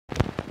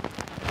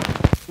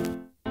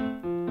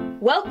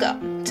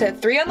Welcome to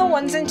 3 on the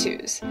Ones and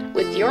Twos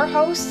with your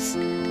hosts,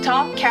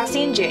 Tom,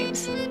 Cassie, and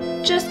James.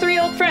 Just 3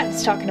 old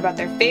friends talking about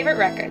their favorite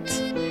records.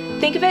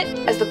 Think of it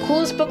as the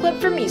coolest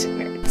booklet for music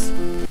nerds.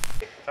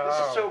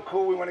 This is so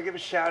cool. We want to give a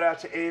shout out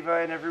to Ava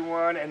and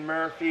everyone, and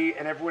Murphy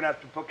and everyone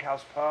at the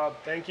Bookhouse Pub.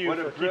 Thank you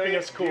for keeping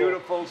us cool.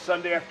 Beautiful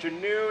Sunday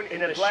afternoon in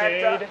the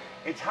Atlanta. shade.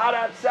 It's hot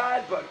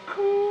outside, but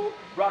cool.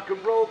 Rock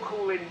and roll,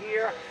 cool in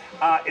here.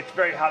 It's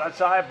very hot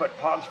outside, but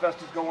Ponds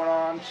Fest is going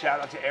on. Shout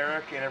out to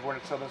Eric and everyone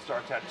at Southern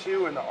Star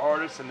Tattoo and the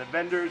artists and the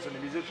vendors and the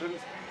musicians.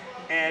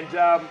 And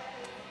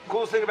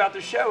coolest thing about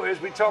the show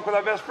is we talk with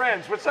our best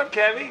friends. What's up,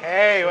 Kevin?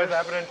 Hey, what's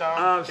happening,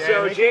 Tom?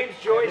 So James,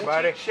 Joyce,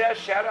 everybody. Chess,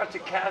 shout out to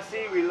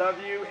Cassie. We love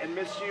you and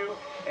miss you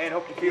and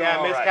hope you feel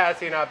all Miss right.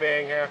 Cassie not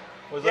being here.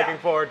 Was looking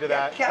forward to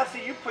that.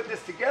 Cassie, you put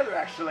this together,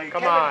 actually.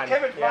 Come on.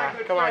 Kevin's my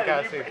good Come on,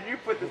 friend, Cassie. and you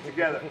put this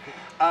together.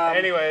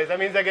 Anyways, that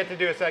means I get to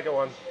do a second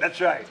one.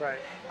 That's right. That's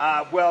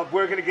right. Well,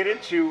 we're going to get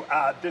into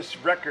this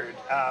record.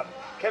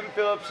 Kevin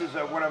Phillips is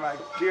one of my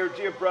dear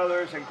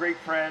brothers and great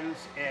friends,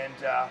 and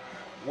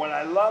what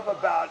I love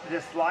about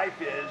this life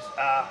is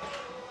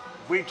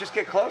we just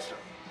get closer.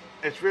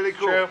 It's really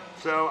cool. True.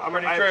 So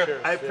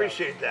I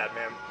appreciate that,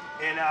 man.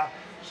 And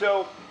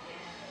so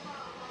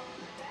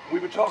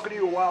we've been talking to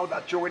you a while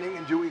about joining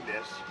and doing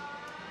this.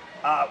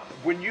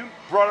 When you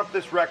brought up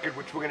this record,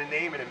 which we're going to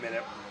name in a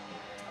minute,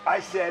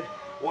 I said,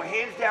 well,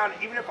 hands down,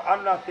 even if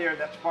I'm not there,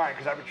 that's fine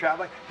because I've been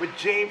traveling, but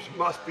James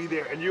must be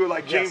there. And you were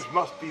like, James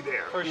must be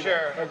there. For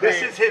sure. Know?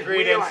 This is his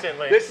wheelhouse.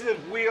 Instantly. This is his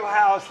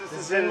wheelhouse. This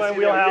is in my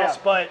wheelhouse,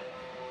 but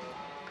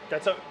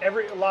that's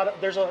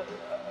there's a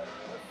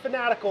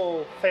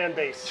fanatical fan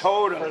base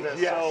Totally. for this.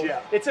 Yes, so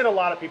yeah. it's in a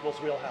lot of people's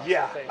wheelhouse.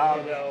 Yeah, I think,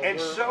 and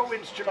we're so talking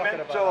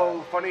instrumental,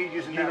 about funny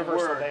using that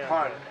universal word, band,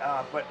 pun,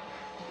 but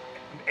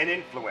and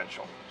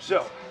influential.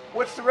 So,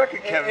 what's the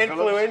record, Kevin Phillips?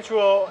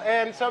 Influential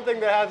and something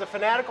that has a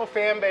fanatical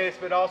fan base,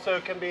 but also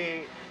can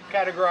be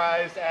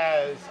categorized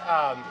as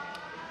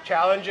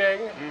challenging,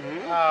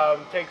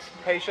 takes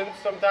patience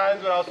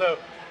sometimes, but also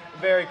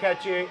very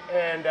catchy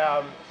and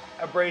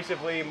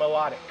abrasively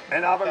melodic.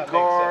 And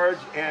avant-garde,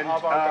 and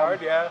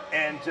avant-garde,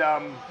 and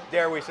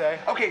dare we say?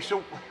 okay,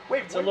 so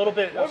wait, It's a little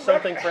bit of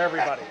something for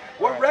everybody.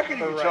 What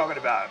record are you talking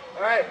about?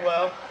 All right,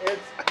 well,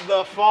 it's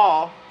The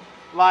Fall,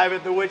 live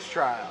at the Witch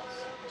Trials,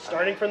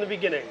 Starting from the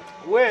beginning.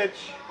 which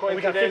We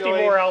got 50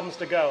 coincidentally, more albums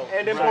to go.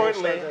 and Right.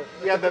 importantly,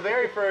 the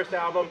very first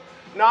album,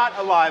 not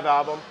a live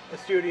album, a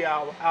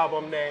studio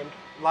album named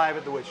Live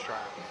at the Witch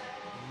Trials.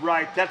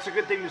 Right, that's a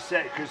good thing to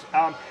say, because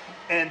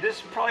and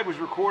this probably was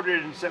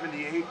recorded in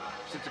 '78,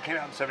 since it came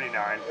out in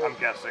 '79, I'm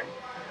guessing,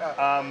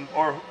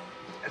 or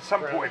at some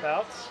point.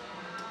 Roundabouts.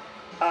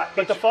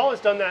 But The Fall has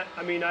done that.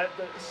 I mean, the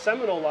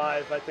Seminole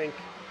Live, I think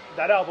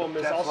that album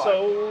is That's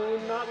also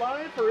not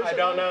live, or is I it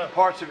don't live? know.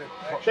 Parts of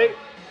it.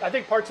 I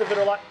think parts of it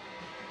are live.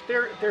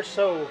 They're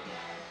so.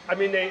 I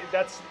mean,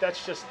 that's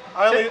just.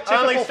 I only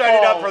typical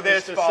studied up Fall for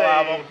this is to fall say-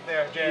 album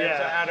there, James,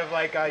 Yeah. out of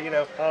like,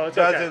 it's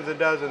dozens okay. and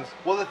dozens.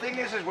 Well, the thing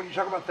is when you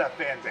talk about that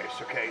fan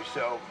base, okay,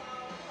 so,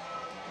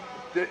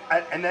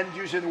 and then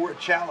using the word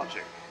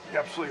challenging,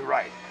 you're absolutely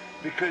right,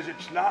 because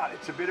it's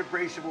a bit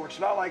abrasive, or it's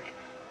not like,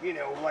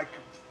 like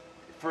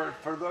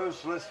for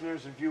those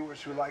listeners and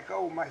viewers who like,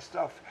 oh, my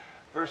stuff,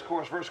 verse,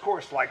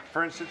 chorus, like,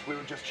 for instance, we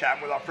were just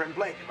chatting with our friend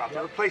Blake about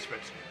the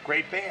Replacements,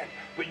 great band,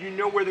 but you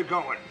know where they're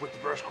going with the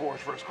verse,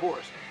 chorus.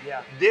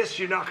 Yeah. This,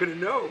 you're not going to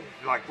know,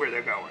 like, where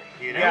they're going,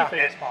 Yeah. Anything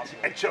is possible.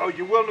 And so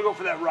you're willing to go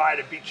for that ride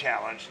and be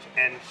challenged,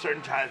 and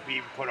certain times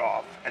be put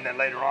off, and then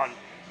later on,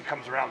 it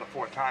comes around the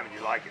fourth time and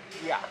you like it.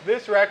 Yeah,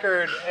 this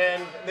record,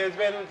 and there's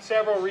been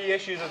several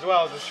reissues as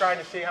well. I was trying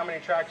to see how many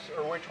tracks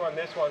or which one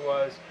this one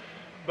was.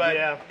 But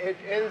it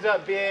ends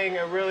up being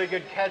a really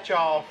good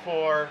catch-all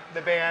for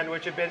the band,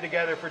 which had been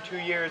together for 2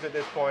 years at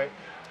this point.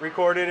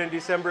 Recorded in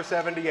December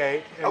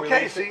 '78 and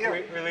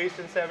released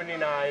in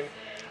 '79.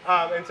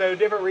 And so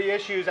different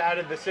reissues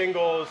added the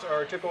singles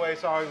or took away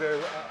songs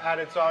or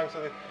added songs.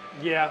 So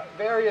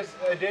various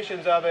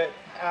editions of it.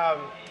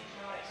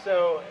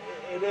 So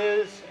it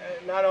is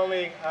not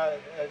only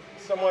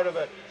somewhat of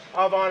a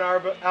avant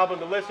album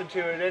to listen to,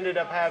 it ended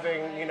up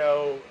having,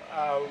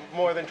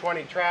 more than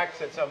 20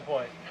 tracks at some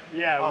point.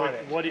 Yeah,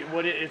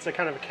 it's a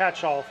kind of a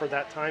catch-all for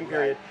that time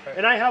period. Right.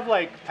 And I have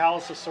like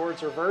Palace of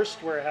Swords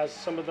Reversed, where it has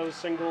some of those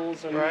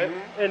singles,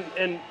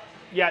 and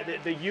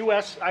the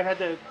U.S. I've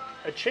had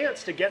a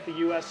chance to get the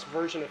U.S.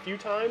 version a few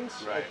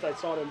times. Right. I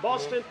saw it in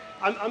Boston.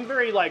 I'm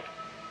very like,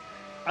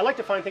 I like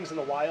to find things in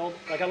the wild.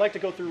 Like I like to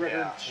go through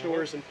record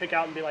stores and pick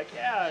out and be like,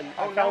 and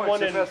I found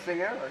one it's the best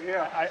thing ever.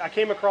 Yeah. I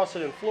came across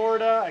it in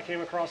Florida. I came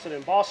across it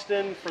in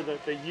Boston for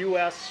the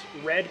U.S.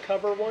 red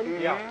cover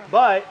one. Yeah.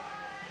 But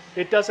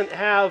it doesn't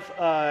have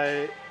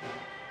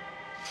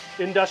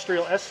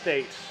industrial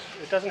estates.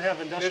 It doesn't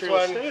have industrial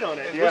estate on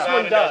it. This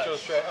one does.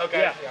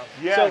 Okay.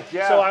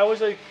 So I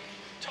always like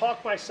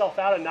talk myself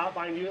out of not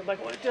buying you. Like,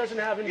 well, it doesn't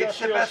have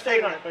industrial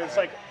estate on it, but it's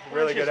like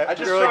really good. I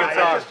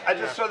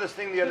just saw this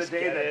thing the other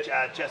day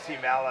that Jesse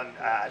Mallon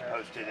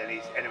posted, and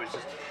it was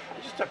just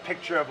just a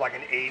picture of like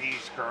an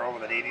 80s girl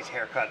with an 80s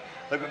haircut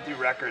looking through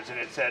records, and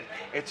it said,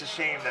 it's a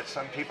shame that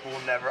some people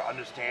will never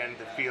understand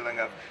the feeling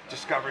of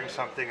discovering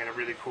something in a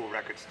really cool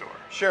record store.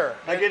 Sure.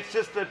 Like, it's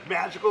just a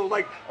magical,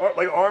 like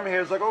arm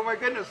hairs, like, oh my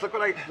goodness, look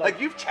what I, like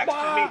you've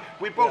texted me,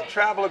 we both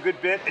travel a good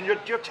bit, and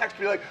you'll text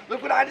me like,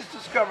 look what I just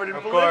discovered in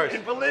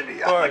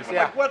Bolivia.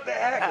 Like, what the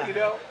heck, you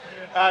know?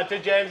 To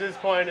James's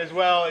point as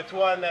well, it's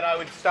one that I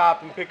would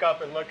stop and pick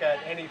up and look at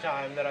any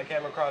time that I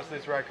came across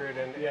this record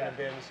in a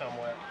bin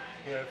somewhere.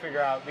 You know, figure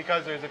out,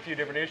 because there's a few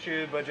different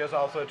issues, but just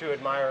also to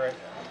admire it.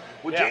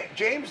 Well,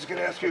 James is going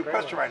to ask you a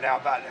question right now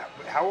about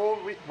how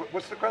old were you?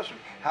 What's the question?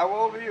 How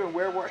old were you and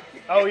where were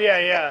you? Oh,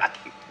 yeah.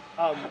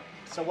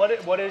 So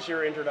what is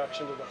your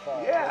introduction to the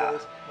fall? Yeah.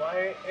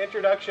 My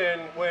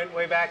introduction went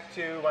way back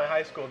to my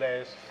high school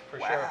days, for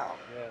sure.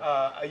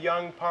 Yeah. A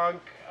young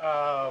punk,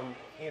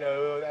 you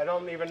know, I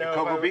don't even know.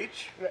 Cocoa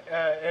Beach?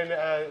 In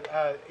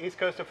east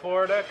coast of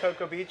Florida,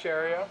 Cocoa Beach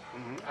area,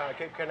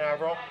 Cape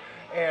Canaveral.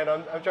 And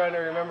I'm trying to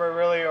remember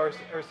really or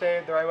say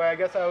it the right way. I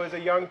guess I was a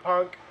young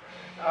punk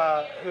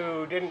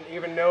who didn't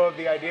even know of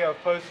the idea of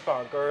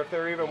post-punk, or if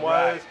there even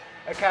was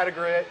a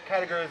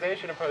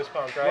categorization of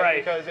post-punk, right?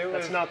 Right. Because it was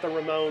That's not the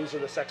Ramones or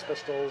the Sex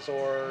Pistols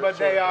or. But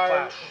they the are.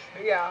 Clash.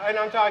 Yeah, and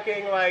I'm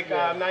talking like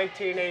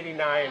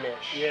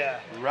 1989-ish. Yeah.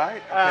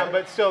 Right. Okay.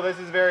 But still, this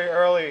is very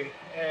early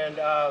and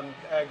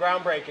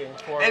groundbreaking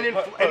for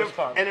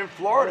post-punk. And in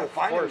Florida,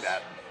 finding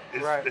that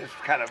is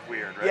kind of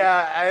weird, right?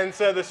 Yeah, and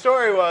so the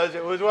story was,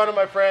 it was one of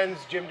my friends,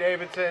 Jim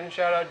Davidson,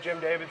 shout out Jim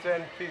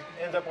Davidson, if he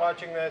ends up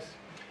watching this,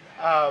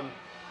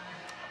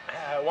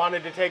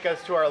 wanted to take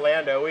us to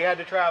Orlando. We had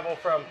to travel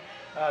from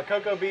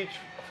Cocoa Beach,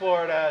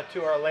 Florida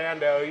to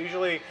Orlando,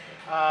 usually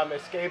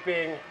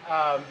escaping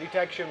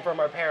detection from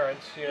our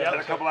parents. You know,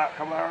 a couple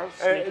hours?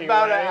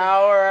 About an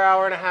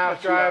hour and a half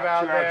drive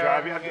out 2 hour there.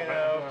 drive, you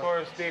know, of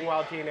course, being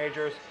wild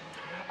teenagers.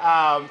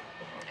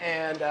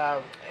 And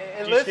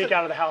Did you sneak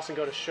out of the house and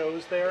go to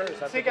shows there?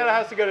 Sneak out of the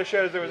house to go to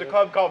shows. There was a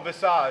club called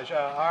Visage,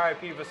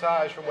 R.I.P.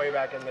 Visage from way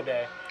back in the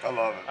day. I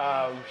love it.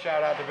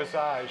 Shout out to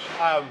Visage.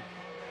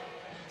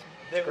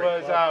 It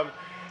was,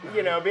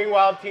 you know, being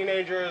wild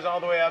teenagers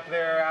all the way up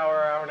there,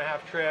 hour and a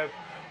half trip,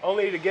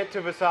 only to get to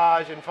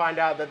Visage and find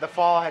out that the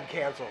fall had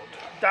canceled.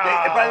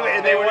 By the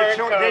way, they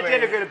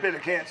did a good bit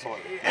of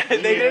canceling.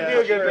 They did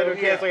do a good bit of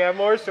canceling. I have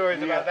more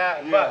stories about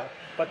that. Yeah.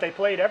 But they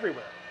played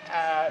everywhere.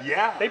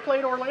 They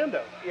played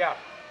Orlando. Yeah.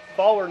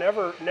 Fall were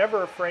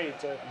never afraid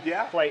to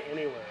play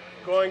anywhere.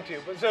 Going to.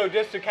 But so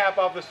just to cap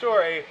off the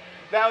story,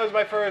 that was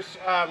my first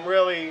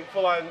really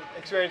full-on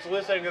experience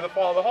listening to the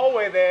Fall the whole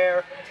way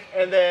there,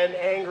 and then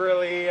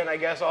angrily and I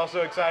guess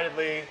also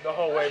excitedly the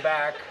whole way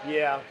back.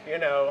 Yeah. You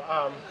know,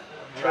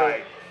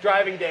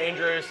 driving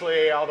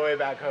dangerously all the way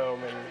back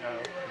home and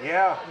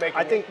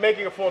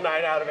making a full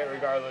night out of it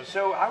regardless.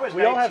 So I was.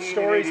 We all have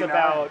stories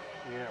about.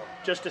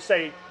 Just to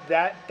say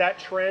that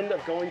trend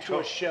of going to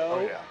a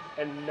show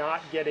and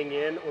not getting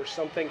in or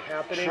something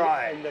happening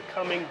and the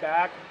coming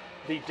back,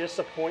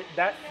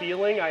 that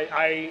feeling,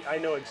 I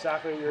know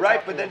exactly what you're talking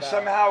about. But then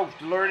somehow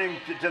learning,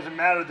 it doesn't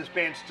matter, this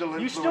band still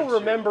influences you. You still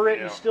remember it,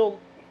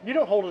 you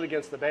don't hold it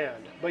against the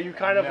band, but you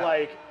kind of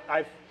like,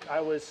 I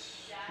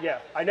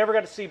never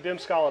got to see Bim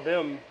Scala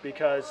Bim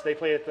because they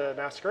played at the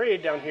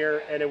Masquerade down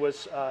here and it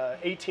was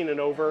 18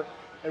 and over.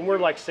 And we're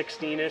like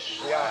 16-ish,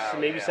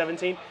 maybe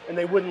 17, and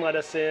they wouldn't let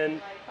us in,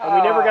 and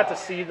we never got to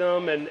see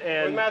them. And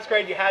with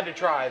Masquerade, you had to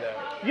try though.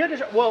 You had to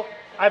try. Well,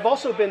 I've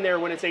also been there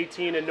when it's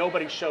 18 and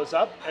nobody shows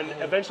up, and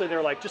eventually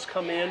they're like, just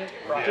come in,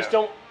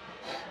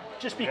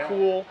 just be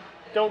cool,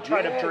 don't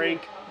try to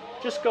drink,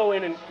 just go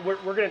in and we're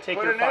gonna take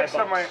your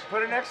 $5.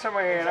 Put an X on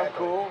my hand. I'm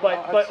cool.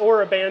 But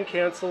or a band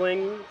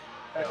canceling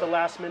at the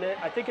last minute.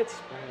 I think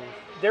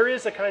there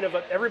is a kind of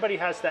everybody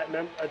has that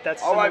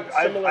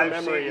similar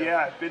memory.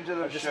 I've been to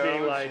those just shows.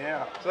 Being like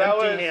so that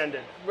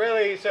empty-handed. Was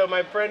really, so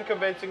my friend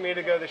convincing me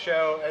to go to the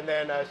show, and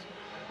then us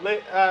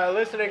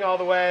listening all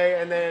the way,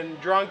 and then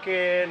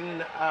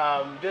drunken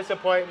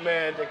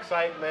disappointment,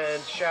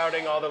 excitement,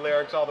 shouting all the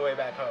lyrics all the way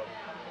back home.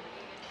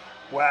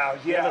 Wow,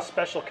 You have a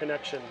special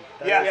connection.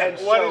 And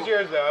what is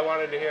yours though? I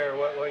wanted to hear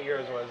what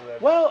yours was then.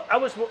 Well, I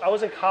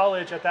was in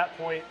college at that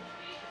point,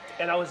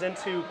 and I was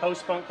into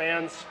post-punk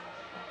bands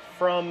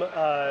from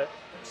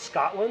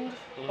Scotland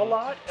a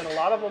lot, and a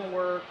lot of them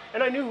were,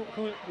 and I knew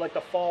who like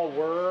the Fall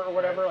were or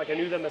whatever, like I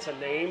knew them as a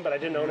name, but I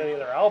didn't own any of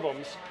their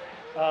albums.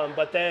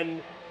 But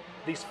then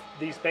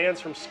these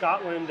bands from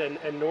Scotland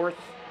and North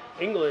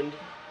England,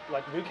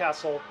 like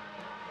Newcastle,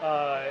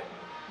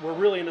 were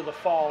really into the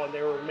Fall, and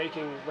they were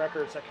making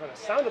records that kind of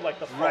sounded like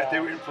the Fall. Right, they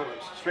were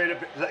influenced. Straight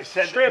up, I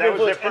said straight up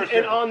influenced,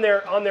 and on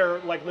their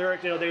like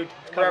lyric, they would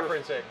cover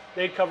referencing.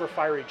 They'd cover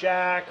Fiery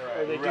Jack,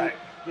 or they do,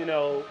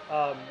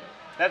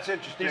 that's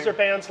interesting. These are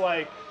bands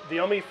like the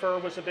Ummy Fur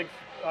was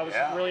I was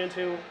really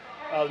into.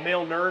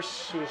 Male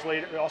Nurse, who was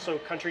later also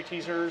Country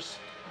Teasers.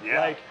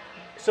 Yeah. Like,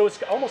 so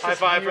it's almost high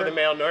five for the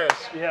Male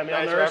Nurse. Yeah, Male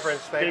nice Nurse.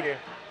 Reference. Thank you.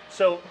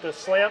 So the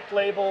Slamp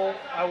label,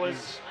 I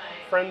was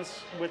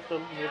friends with the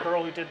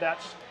girl who did that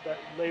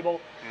label,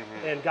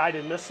 and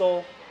Guided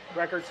Missile.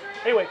 records.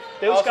 Anyway,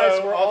 those also,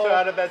 guys were also all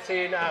out of that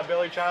scene,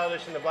 Billy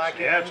Childish and the Black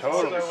Hands.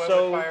 totally. Also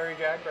So- with Fiery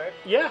Jack, right?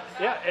 Yeah,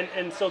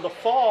 and so the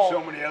Fall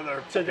So many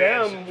other to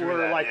bands them that do were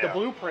that, like the yeah.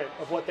 blueprint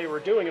of what they were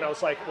doing, and I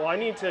was like, well, I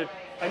need to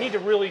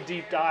really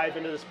deep dive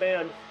into this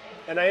band,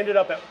 and I ended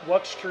up at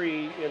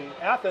Wuxtree in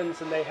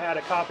Athens, and they had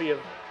a copy of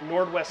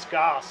Nordwest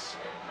Goss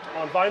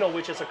on vinyl,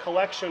 which is a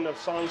collection of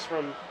songs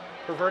from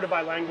Perverted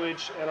by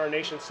Language and Our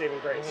Nation's Saving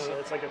Grace. So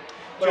it's like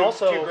but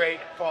also two great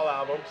Fall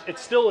albums. it's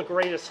still the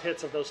greatest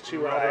hits of those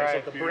two albums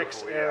of the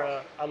Bricks Beautiful,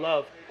 era. I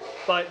love,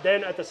 but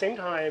then at the same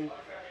time,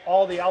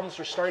 all the albums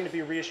are starting to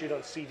be reissued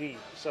on CD.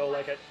 So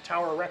like at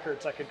Tower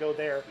Records, I could go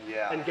there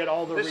Yeah. and get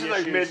all the This is reissues.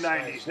 like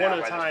mid-90s one now of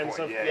the by this times point,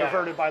 of yeah.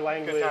 Perverted by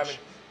Language, timing.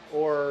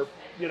 or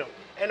And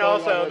going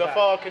also all way the back.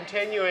 Fall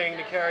continuing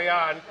to carry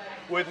on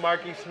with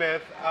Marky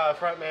Smith,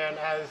 frontman,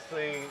 as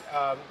the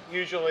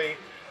usually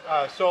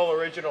sole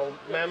original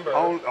member.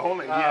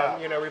 Only, yeah.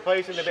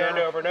 Replacing the band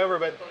Sure. over and over.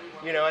 But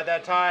at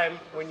that time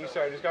when you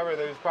started Discover,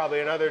 there was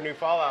probably another new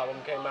Fall album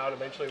came out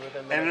eventually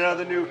within the And next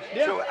another couple new. of years.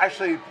 Yeah. So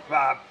actually,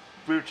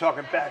 we were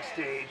talking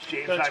backstage.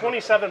 James, The and I-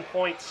 27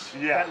 Points,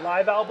 Yeah. that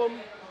live album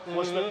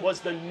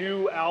was the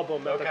new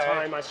album at the Okay.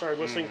 time I started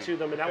listening to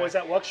them, and that was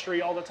at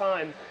Wuxtree all the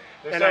time.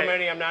 There's And so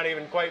many I'm not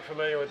even quite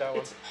familiar with that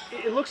one.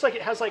 It looks like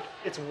it has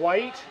it's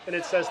white, and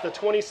it says the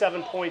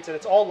 27 points, and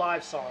it's all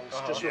live songs,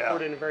 just Yeah.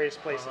 recorded in various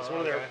places. One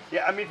of their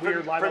Yeah, I mean,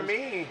 weird live for albums.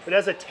 me, It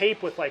has a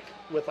tape with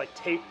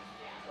tape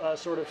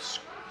sort of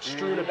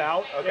strewn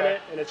about in Okay.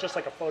 it, and it's just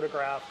like a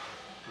photograph.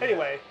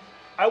 Anyway,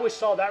 I always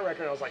saw that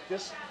record, and I was like,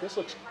 this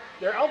looks.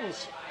 Their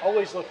albums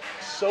always look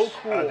so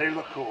cool. they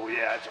look cool.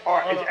 Yeah, it's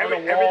art. On a- It's on a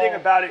everything wall.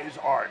 about it is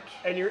art.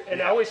 And Yeah.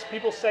 I always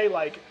people say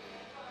like,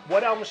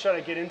 what album should I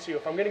get into?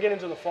 If I'm going to get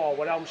into the Fall,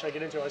 what album should I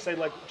get into? I say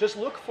like, just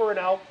look for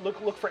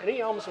look for any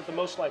albums with the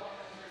most like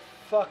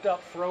fucked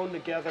up, thrown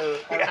together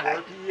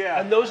artwork. Yeah.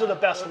 And those are the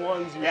best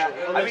ones usually. Yeah.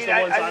 At I least mean,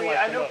 the ones I like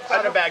I the know. most.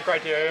 Not a bad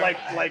criteria. Like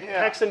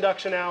Yeah. Text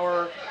Induction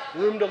Hour,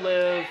 Room to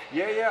Live.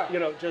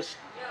 Yeah. Just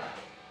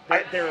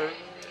they're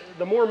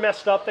the more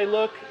messed up they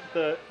look,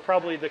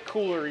 probably the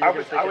cooler you're going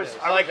to think it is.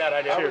 I like that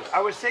idea. Cheers. I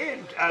was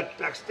saying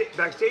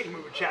backstage when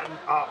we were chatting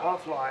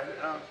offline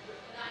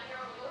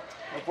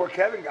before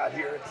Kevin got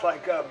here. It's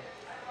like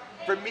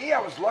for me, I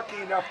was lucky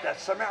enough that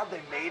somehow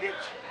they made it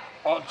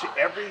onto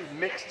every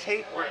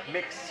mixtape or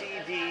mix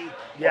CD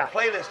Yeah. or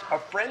playlist. A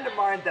friend of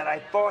mine that I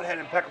thought had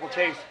impeccable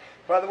taste.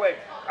 By the way,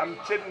 I'm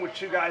sitting with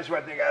two guys who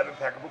I think have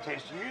impeccable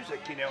taste in music,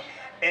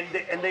 and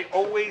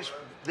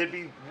there'd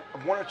be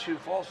one or two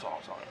Fall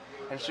songs on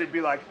it, and so it'd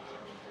be like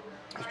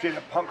straight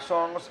up punk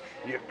songs,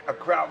 a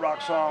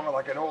krautrock song, or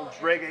like an old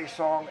reggae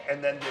song,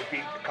 and then there'd be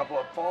a couple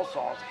of Fall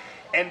songs.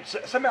 And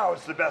somehow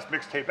it's the best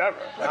mixtape ever.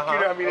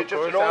 I mean, Of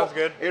course, sounds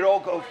good. It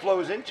all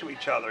flows into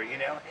each other,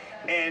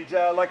 And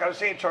like I was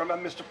saying, talking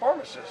about Mr.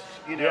 Pharmacist,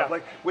 Yeah.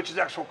 like which is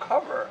actual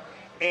cover,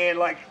 and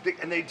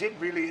and they did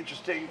really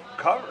interesting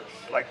covers,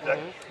 like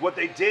what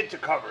they did to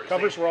covers.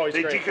 Covers were always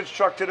they great.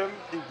 deconstructed them,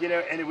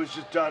 and it was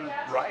just done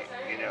right,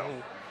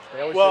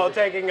 They always Well, did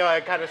taking a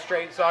kind of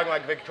straight song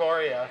like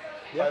Victoria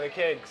by the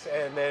Kinks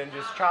and then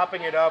just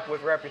chopping it up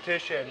with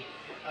repetition,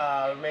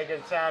 making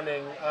it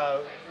sounding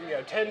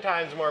 10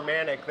 times more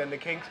manic than the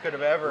Kinks could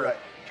have ever Right.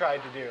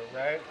 tried to do,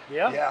 right?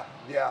 Yeah.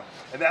 Yeah,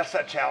 and that's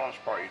that challenge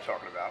part you're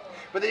talking about.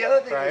 But the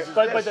other thing Right. is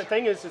But this. the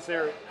thing is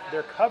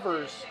their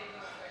covers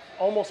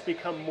almost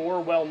become more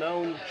well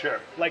known. Sure.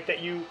 Like that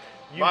you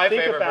My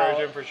think favorite about,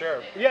 version for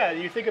sure. Yeah,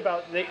 you think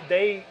about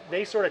they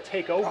sort of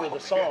take over the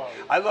song.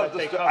 I love that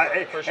they the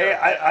cover. for sure.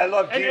 I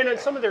love And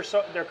some of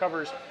their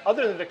covers,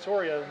 other than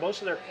Victoria,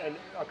 most of their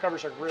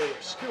covers are really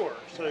obscure.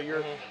 So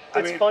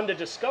it's fun to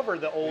discover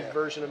the old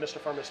version of Mr.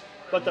 Pharmacist,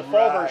 but the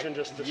Fall version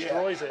just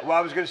destroys it. Well,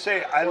 I was going to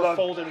say I or love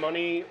Folded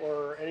Money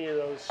or any of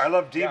those. I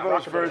love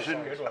Devo's rockabilly version.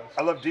 songs. Good ones.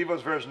 I love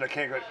Devo's version of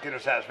Can't Get No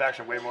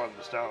Satisfaction way more than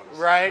the Stones.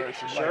 Right.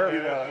 version. Sure.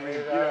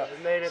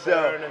 Made it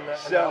their own in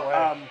that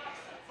way.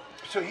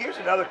 So here's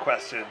another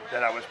question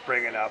that I was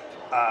bringing up.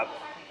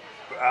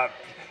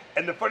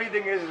 And the funny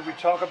thing is we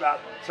talk about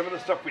some of the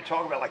stuff we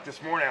talk about. Like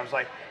this morning, I was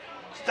like,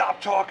 "Stop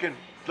talking!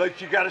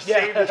 Like you got to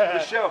save this for the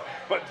show."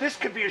 But this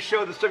could be a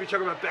show. The stuff you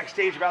talk about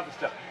backstage about the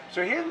stuff.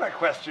 So here's my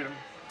question,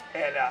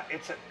 and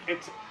it's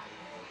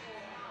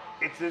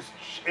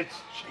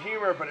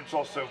humor, but it's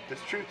also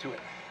there's truth to it.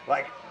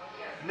 Like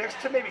next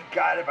to maybe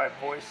Guided by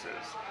Voices,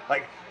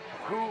 like.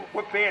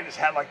 What band has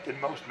had like the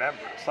most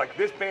members? Like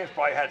this band's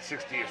probably had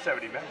 60 or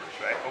 70 members,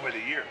 right, over the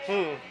years.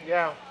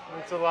 Yeah,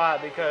 it's a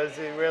lot because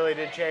it really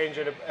did change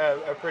at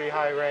a pretty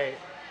high rate.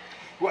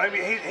 Well, I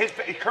mean,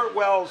 Kurt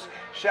Wells.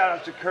 Shout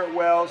out to Kurt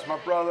Wells, my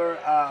brother.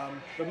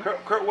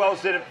 Kurt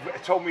Wells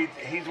told me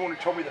he's the one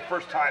who told me the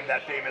first time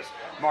that famous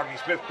Marky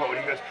Smith quote.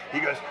 He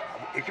goes,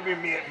 it could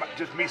be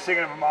just me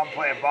singing and my mom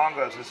playing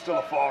bongos. It's still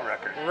a Fall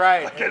record.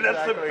 Right. Like, and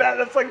that's the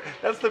exactly. best.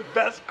 That's the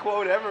best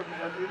quote ever,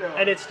 man.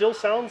 And it still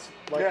sounds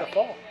like the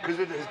Fall. Because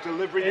of his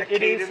delivery, It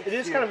cadence.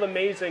 is kind of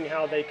amazing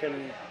how they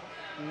can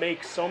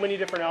make so many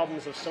different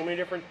albums of so many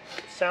different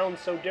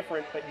sounds so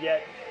different, but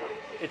yet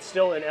it's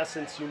still in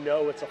essence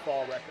it's a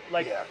Fall record.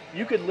 Like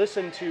you could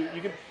listen to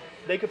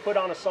they could put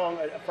on a song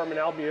from an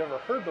album you've ever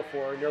heard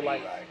before, and you're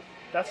like,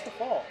 that's the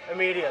fall.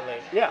 Immediately.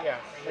 Yeah.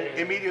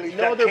 Immediately.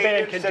 No other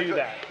band can do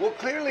that. Well,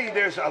 clearly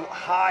there's a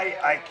high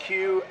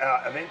IQ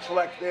of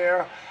intellect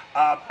there.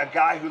 A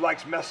guy who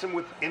likes messing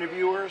with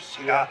interviewers.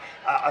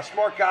 A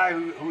smart guy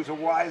who's a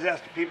wise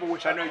ass to people,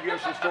 which I know you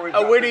have some stories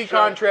about. A witty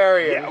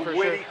contrarian. Yeah, a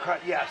witty,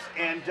 yes.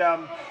 And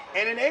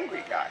an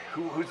angry guy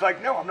who's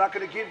like, no, I'm not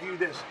going to give you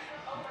this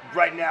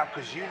right now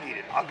because you need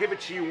it. I'll give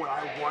it to you when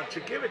I want to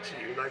give it to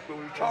you, like when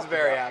we talked about. That's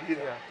very apt.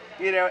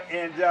 You know,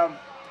 and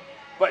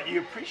but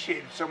you appreciate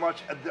it so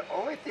much. The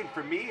only thing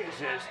for me is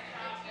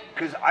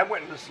because I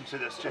went and listened to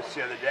this just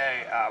the other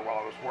day while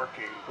I was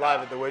working. Live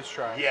at the Witch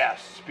Trial.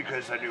 Yes,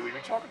 because I knew we'd be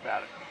talking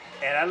about it.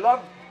 And I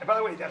love, and by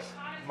the way,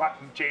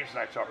 James and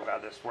I talk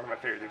about this. One of my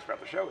favorite things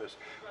about the show is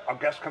our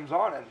guest comes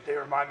on and they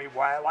remind me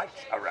why I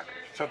liked a record.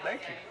 So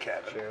thank you,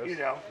 Kevin. Cheers. You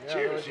know, Yeah,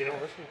 cheers. really, You know,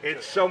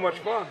 it's so much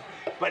fun.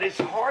 But it's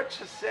hard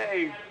to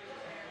say.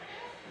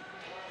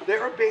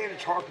 There are bands,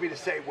 it's hard for me to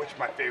say which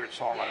my favorite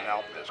song on an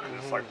album is because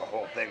it's like the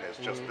whole thing is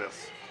just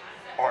this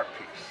art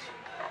piece.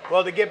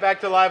 Well, to get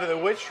back to Live at the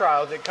Witch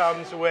Trials, it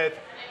comes with,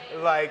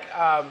 like,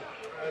 I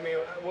mean,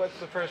 what's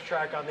the first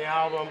track on the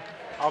album?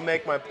 I'll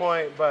make my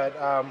point, but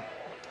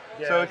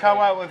so it come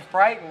out with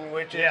Frighten,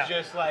 which is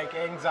just like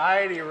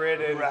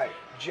anxiety-ridden,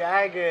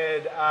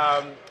 jagged,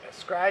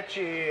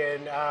 scratchy,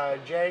 and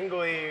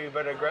jangly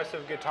but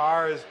aggressive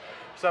guitars.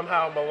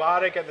 Somehow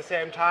melodic at the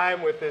same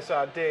time with this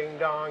ding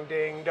dong,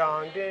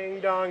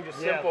 just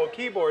simple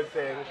keyboard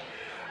thing,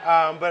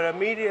 but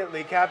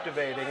immediately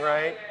captivating,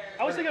 right?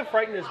 I always think of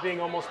Frightened as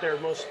being almost their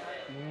most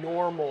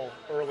normal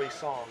early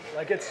song.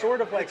 Like it's sort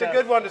of like it's a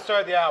good one to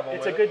start the album.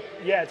 It's a good,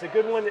 it's a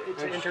good one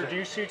to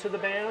introduce you to the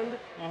band,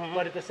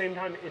 but at the same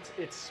time,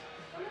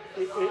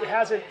 it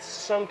hasn't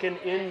sunken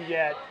in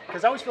yet.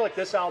 Because I always feel like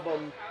this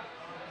album,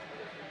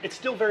 it's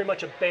still very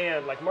much a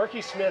band. Like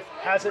Marky Smith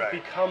hasn't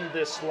become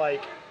this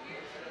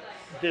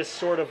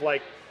sort of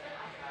like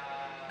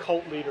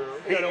cult leader.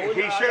 You know,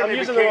 I'm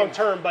using the wrong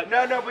term, but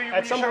but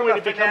at some point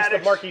it becomes the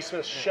Marky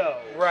Smith show,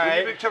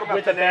 right?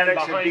 With the band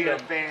behind him.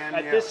 Fan,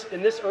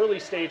 In this early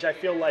stage, I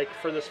feel like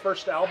for this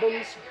first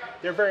albums,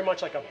 they're very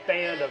much like a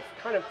band of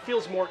kind of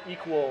feels more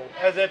equal,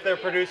 as if they're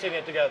producing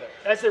it together.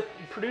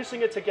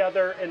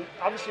 And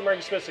obviously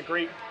Marky Smith's a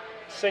great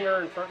singer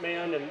and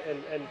frontman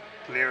and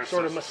Lyricist,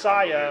 sort of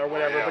messiah or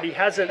whatever, but he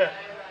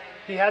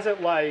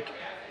hasn't like.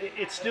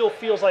 It still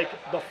feels like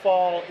the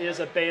Fall is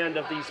a band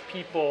of these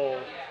people,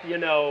 you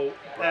know.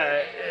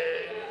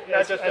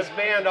 Not just a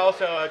band,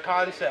 also a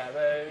concept,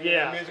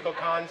 a musical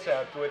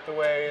concept with the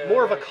way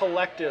more of a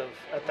collective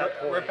at that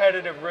point.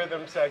 Repetitive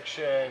rhythm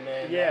section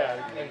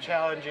and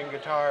challenging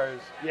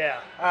guitars.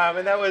 Yeah.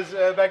 And that was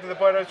back to the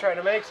point I was trying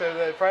to make. So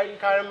the Frightened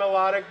kind of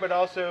melodic, but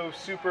also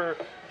super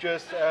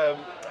just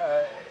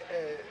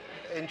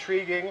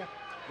intriguing.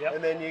 Yep.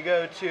 And then you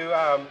go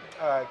to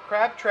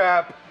Crab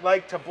Trap,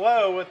 Like to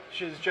Blow,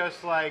 which is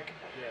just like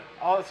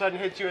all of a sudden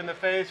hits you in the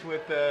face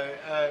with the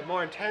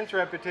more intense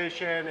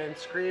repetition and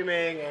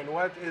screaming and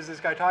what is this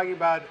guy talking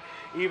about?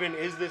 Even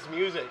is this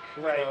music?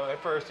 You know,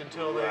 at first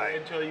until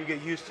you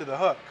get used to the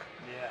hook.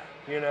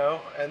 Yeah. You know,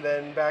 and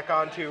then back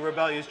onto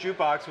Rebellious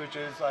Jukebox, which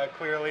is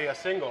clearly a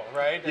single,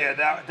 right? Yeah,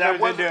 that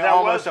was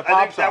almost a pop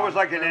I think song. That was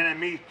like an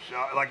NME,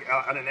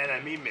 an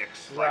NME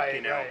mix, like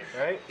you know.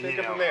 Right. Take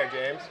it from there,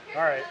 James.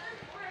 All right.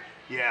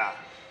 Yeah.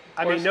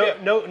 I mean,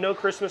 no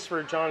Christmas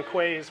for John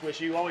Quays, which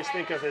you always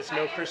think of as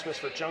No Christmas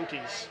for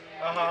Junkies.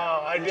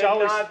 I did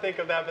not think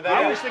of that, but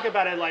I always think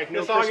about it like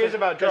the song is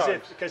about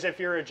drugs. Because if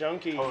you're a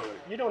junkie,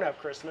 you don't have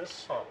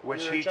Christmas.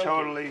 Which he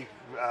totally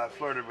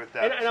flirted with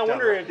that. And I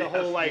wonder if the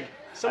whole like.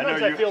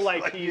 Sometimes I feel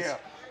like he's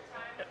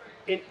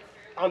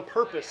on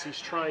purpose. He's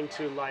trying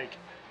to like.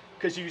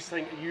 Because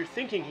you're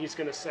thinking he's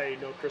going to say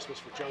No Christmas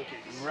for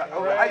Junkies. Right.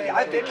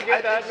 I think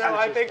that. No,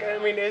 I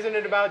mean, isn't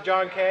it about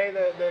John Kay,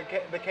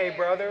 the Kay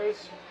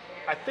brothers?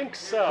 I think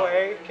so.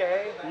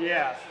 Kay?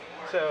 Yeah.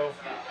 So,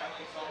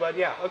 but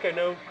yeah, okay,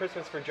 No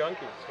Christmas for Junkies.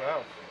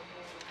 Wow.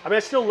 I mean, I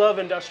still love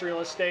Industrial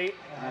Estate.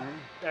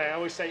 I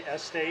always say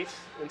estate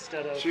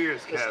instead of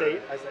Cheers,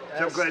 estate. Kevin.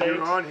 I'm glad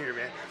you're on here,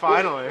 man.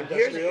 Finally.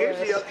 Here's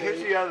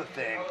the other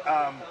thing.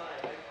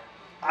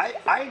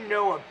 I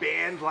know a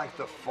band like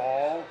The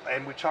Fall,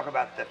 and we talk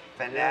about the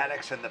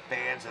fanatics and the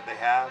fans that they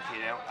have,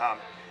 you know.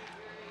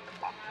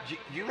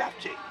 You have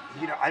to,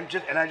 you know, I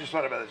just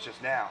thought about this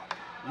just now.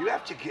 You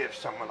have to give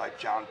someone like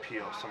John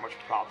Peel so much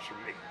props for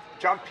me.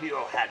 John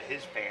Peel had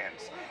his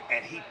fans,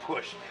 and he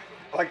pushed.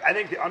 Like, I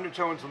think the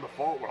Undertones and The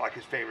Fall were like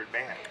his favorite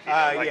band. You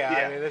know?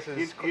 I mean, this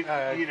is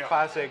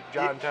classic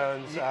John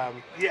Tones.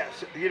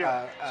 Yes, you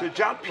know. So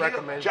John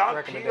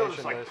Peel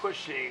is like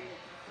pushing.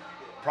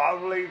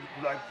 Probably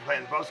like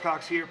playing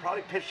Buzzcocks here,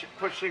 probably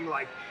pushing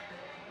like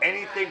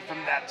anything from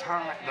that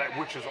time, like,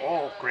 which is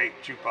all great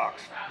jukebox,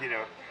 you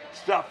know,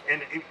 stuff,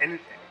 and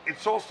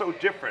it's all so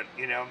different,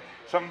 you know.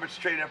 Some of it's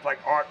straight up like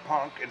art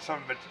punk, and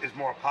some of it is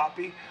more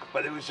poppy.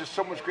 But it was just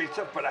so much great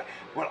stuff. But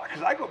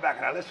because I go back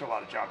and I listen to a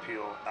lot of John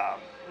Peel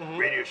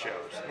radio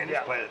shows and his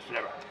playlists,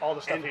 whatever. All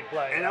the stuff he'd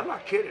play. And I'm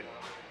not kidding.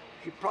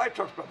 he probably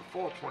talks about the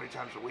Fall 20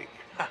 times a week.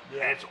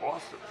 And it's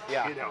awesome.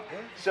 Yeah. You know.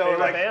 So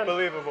Favorite band.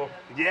 Believable.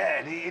 yeah,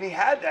 and he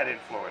had that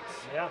influence.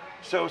 Yeah.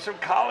 So some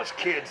college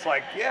kids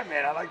like, yeah,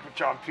 man, I like what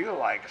John Peel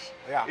likes.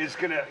 Yeah. Is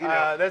gonna, you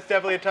know. That's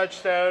definitely a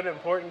touchstone,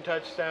 important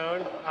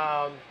touchstone.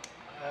 I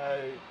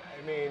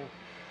mean,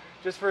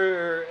 just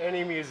for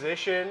any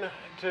musician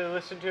to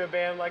listen to a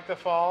band like The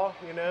Fall,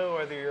 you know,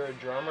 whether you're a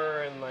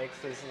drummer and likes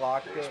this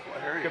locked in,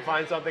 can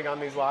find something on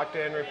these locked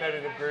in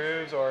repetitive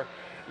grooves, or,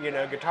 you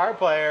know, guitar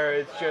player,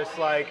 it's just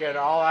like an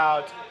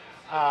all-out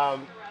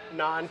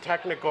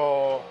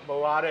non-technical,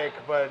 melodic,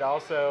 but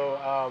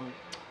also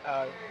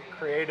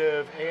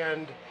creative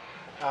and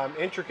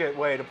intricate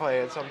way to play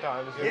it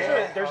sometimes.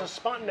 There's a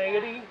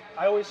spontaneity.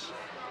 I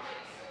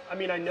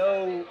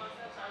know,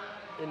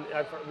 and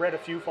I've read a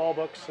few Fall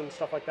books and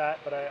stuff like that,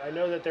 but I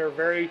know that they're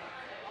very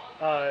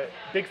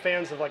big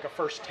fans of like a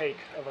first take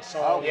of a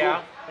song. Oh,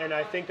 yeah. And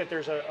I think that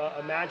there's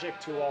a magic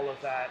to all of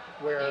that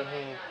where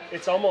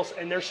it's almost,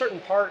 and there's certain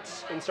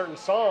parts in certain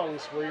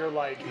songs where you're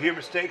like, You hear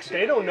mistakes.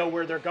 they don't know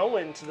where they're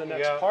going to the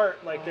next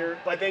part. Like they're,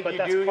 I think but you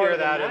that's do part hear of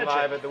the that in magic.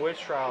 live at the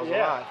Witch Trials a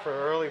lot for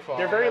early Fall.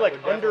 They're very That like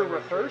would definitely under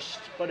be true. rehearsed,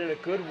 but in a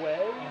good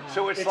way.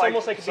 So it's like,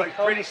 almost like it's it like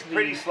becomes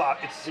pretty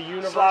sloppy. It's the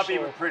universal. sloppy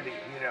but pretty,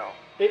 you know.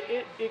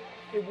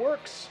 It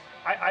works.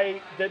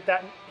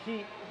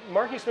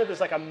 Marky Smith is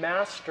like a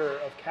master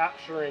of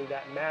capturing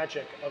that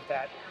magic of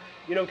that,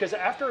 you know, because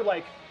after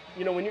like,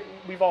 you know,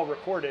 we've all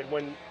recorded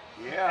when.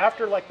 Yeah.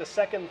 After like the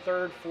second,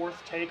 third,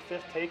 fourth take,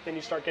 fifth take, then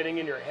you start getting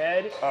in your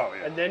head. Oh,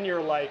 yeah. And then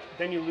you're like,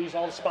 then you lose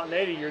all the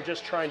spontaneity. You're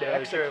just trying to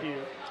execute.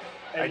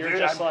 And you're do.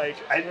 just like.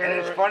 And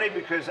it's funny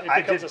because it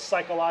becomes a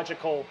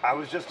psychological. I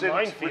was just in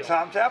minefield. with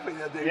Tom Tapley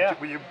the other day Yeah.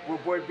 when your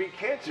boy beat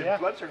cancer, Yeah.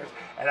 blood sugars,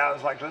 and I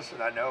was like,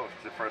 listen, I know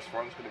if the first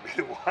one's going to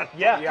be the one.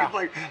 Yeah.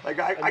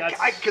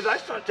 Because I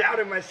start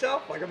doubting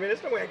myself. Like, I mean,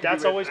 there's no way I can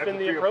That's do it always after been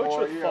the 3 or approach 4,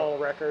 with you know. Fall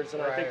records,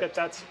 and I think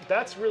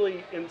that's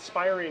really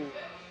inspiring.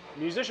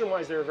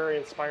 Musician-wise, they're very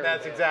inspiring.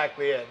 That's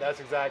exactly it. That's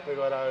exactly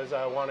what I was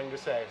wanting to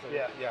say. So,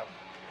 Yeah.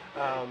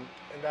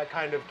 And that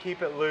kind of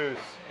keep it loose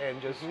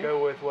and just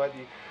go with what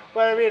you.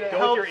 But I mean, it Go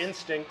helps. with your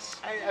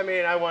instincts. I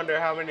mean, I wonder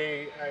how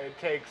many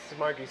takes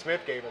Marky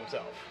Smith gave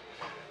himself.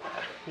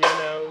 You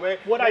know,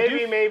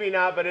 maybe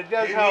not, but it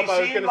does help. He I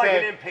was seemed going to like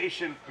say. an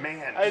impatient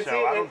man, I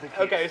don't think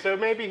he's... Okay, so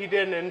maybe he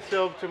didn't, and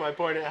still, to my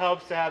point, it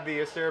helps to have the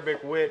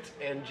acerbic wit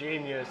and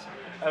genius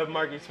of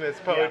Marky Smith's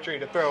poetry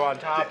to throw on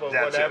top of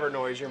whatever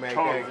noise you're making.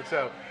 Totally.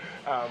 So,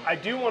 I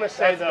do want to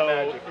say that's the though,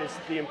 magic. is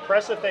the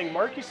impressive thing.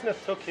 Marky Smith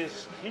took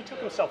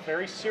himself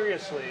very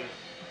seriously,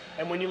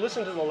 and when you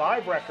listen to the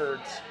live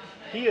records,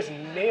 he is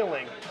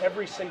nailing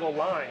every single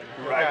line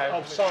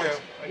of songs.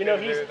 You know,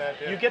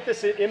 you get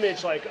this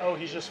image like, oh,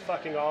 he's just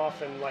fucking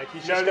off and like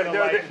he's just gonna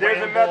like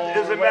ramble.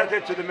 There's a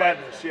method to the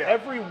madness. Yeah.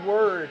 Every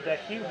word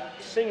that he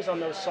sings on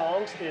those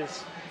songs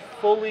is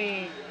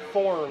fully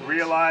formed,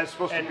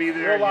 Supposed to be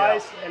there.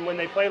 and when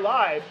they play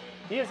live,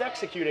 he is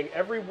executing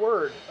every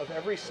word of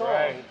every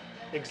song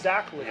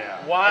exactly.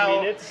 Yeah.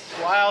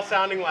 While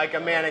sounding like a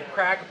manic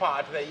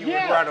crackpot that you would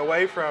run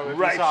away from if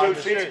you saw him in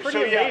the street. It's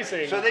pretty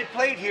amazing. So they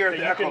played here at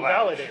the you Echo can Lounge.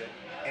 validate it.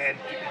 And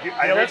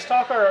let's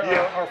talk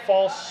our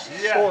false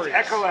stories.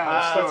 Echo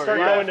Lounge story. Let's start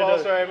going to the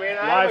story. I mean,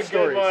 I live have a good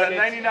stories. one. Was that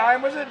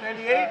 99, was it?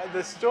 98?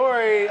 The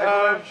story,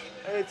 Lounge?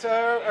 it's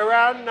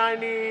around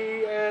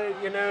 90,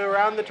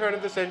 around the turn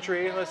of the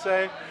century, let's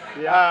say.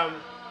 Yeah.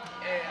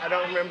 I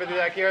don't remember the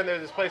exact year. And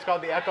there's this place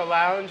called the Echo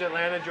Lounge,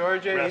 Atlanta,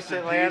 Georgia, East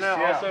Atlanta.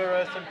 Also,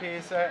 rest in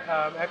peace,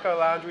 Echo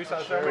Lounge. We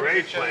saw so many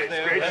Great shows place,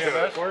 there. great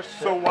show. Of course.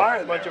 So why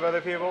A bunch of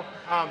other people.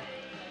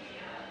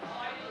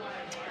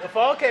 The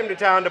Fall came to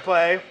town to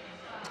play,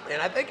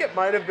 and I think it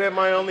might have been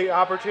my only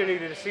opportunity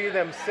to see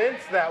them since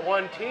that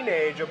one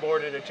teenage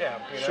aborted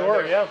attempt. You know?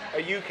 Sure, They're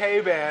a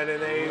UK band,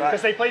 and they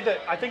Because they played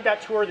I think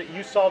that tour that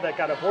you saw that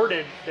got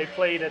aborted, they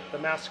played at the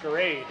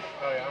Masquerade.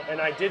 Oh yeah.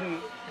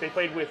 And they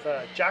played with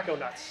Jacko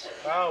Nuts.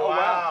 Oh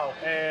wow.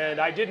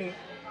 And I didn't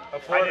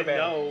Florida band.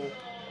 know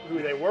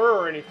who they were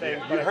or anything,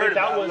 Yeah, but you I heard think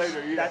that about was it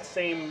later, that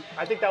same.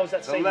 I think that was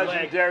that same leg.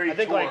 legendary I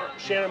think tour. like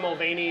Shannon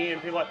Mulvaney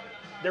and people like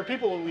there are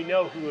people who we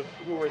know who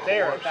were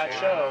there at that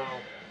show.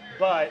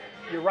 But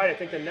you're right. I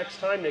think the next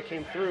time they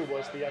came through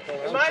was the Echo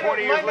Lounge. Might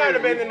 20 years not have later,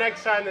 been the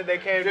next time that they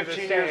came to the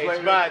 15 years States,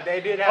 later. but they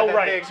did have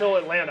that big. Till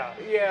Atlanta.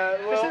 Yeah,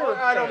 they well, were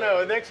I don't kinda-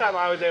 know. Next time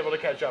I was able to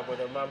catch up with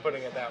them, I'm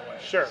putting it that way.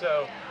 Sure.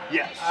 So,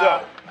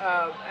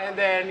 and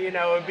then,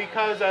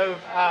 because of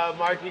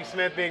Marky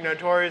Smith being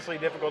notoriously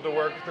difficult to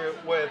work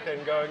with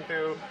and going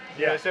through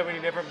so many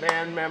different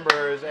band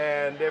members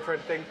and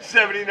different things.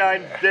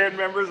 79 band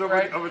members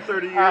over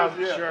 30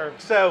 years. Sure.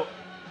 So,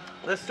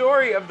 the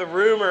story of the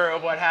rumor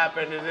of what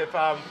happened is if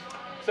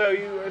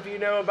you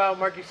know about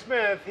Marky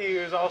Smith, he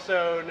was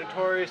also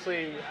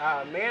notoriously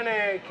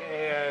manic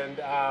and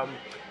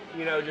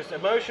just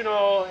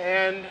emotional,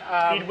 and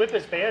He'd whip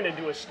his band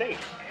into a state.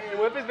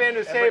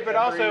 but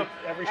also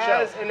every show.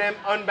 as an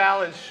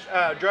unbalanced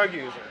drug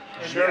user.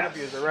 and drug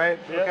abuser, right?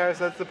 Yep. Okay,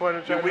 so that's the point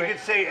of trying to We make. could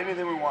say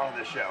anything we want on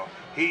this show.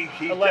 He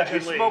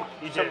Allegedly, smoked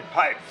he some did.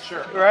 pipes.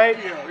 Sure. Right?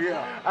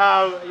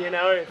 Yeah. You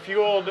know, it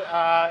fueled,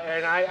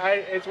 and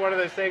it's one of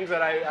those things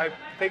that I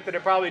think that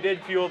it probably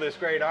did fuel this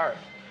great art.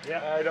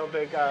 Yeah. I don't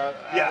think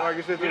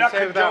Marcus Smith You're would not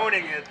say without.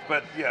 condoning it,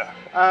 but yeah.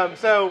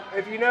 So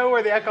if you know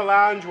where the Echo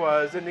Lounge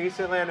was in East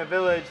Atlanta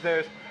Village,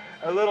 there's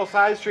a little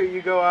side street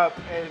you go up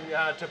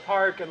and to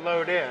park and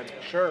load in.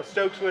 Sure.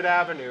 Stokeswood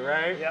Avenue,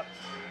 right? Yep.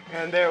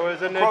 And there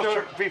was an Across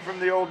the street from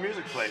the old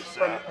music place.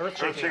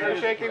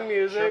 Earth-shaking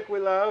music, we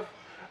love.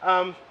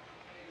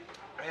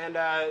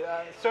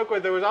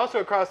 Stokeswood, there was also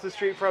across the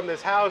street from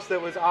this house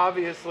that was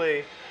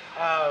obviously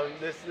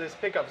this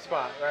pickup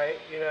spot, right?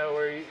 You know,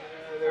 where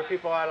there were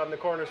people out on the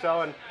corner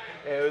selling.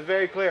 It was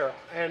very clear.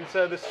 And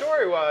so the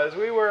story was,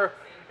 we were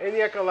in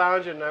the Echo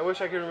Lounge, and I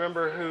wish I could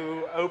remember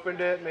who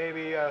opened it.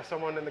 Maybe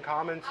someone in the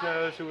comments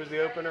knows who was the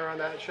opener on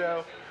that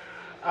show.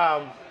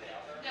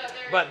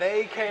 But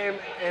they came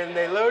and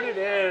they loaded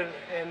in,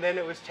 and then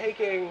it was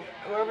taking,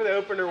 whoever the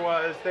opener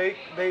was, they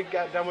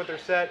got done with their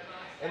set,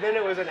 and then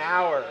it was an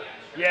hour.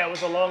 Yeah, it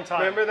was a long time.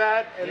 Remember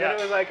that? And then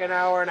it was like an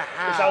hour and a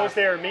half. Because I was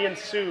there, me and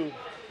Sue,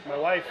 my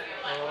wife,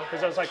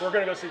 because I was like, we're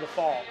going to go see The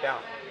Fall. Yeah.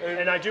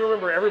 And I do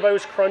remember everybody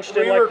was crunched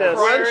in We like were this.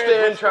 crunched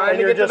in, trying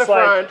to get to the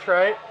front,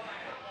 right?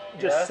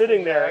 Just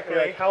sitting there, exactly.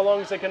 like, how long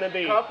is it going to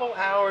be? A couple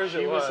hours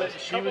She was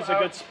a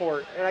good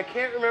sport. And I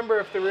can't remember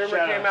if the rumor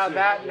Shout came out out Sue.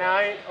 that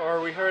night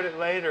or we heard it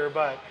later,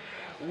 but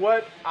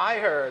what I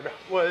heard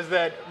was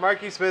that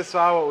Marky Smith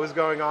saw what was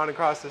going on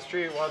across the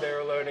street while they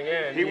were loading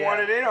in. He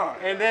wanted in on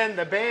it. And then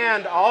the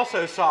band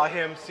also saw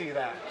him see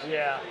that.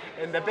 Yeah.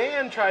 And the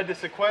band tried to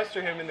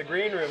sequester him in the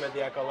green room at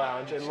the Echo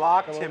Lounge and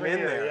locked him in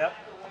there. Yep.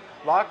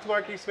 Locked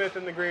Marky Smith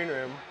in the green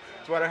room,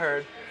 is what I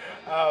heard.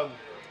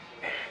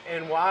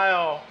 And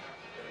while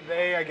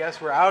they, I guess,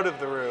 were out of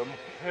the room,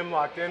 him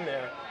locked in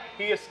there,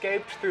 he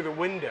escaped through the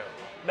window.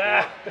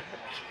 Nah.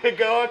 To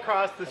go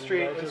across the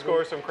street and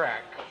score some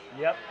crack.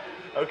 Yep.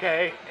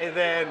 Okay, and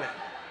then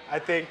I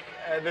think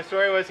the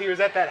story was he was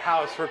at that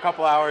house for a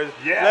couple hours,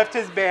 Yeah. left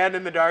his band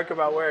in the dark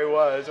about where he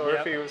was or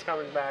Yep. if he was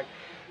coming back,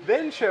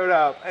 then showed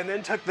up and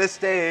then took this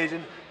stage,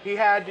 and he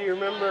had, do you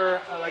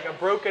remember, like a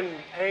broken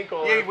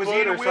ankle? Yeah, or was foot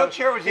he in a or something.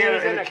 wheelchair or was he He in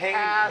was a in a cane?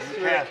 cast In a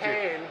with a cast, yeah.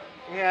 cane.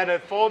 He had a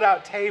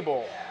fold-out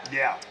table.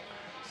 Yeah.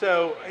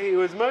 So he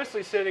was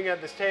mostly sitting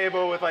at this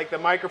table with like the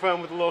microphone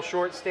with a little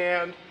short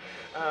stand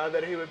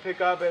that he would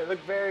pick up. It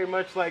looked very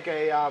much like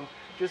a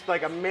just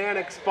like a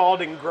manic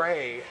Spalding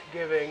Gray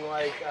giving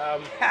like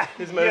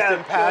his most Yeah,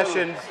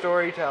 impassioned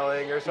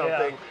storytelling or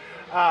something.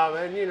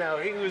 And you know,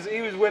 he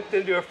was whipped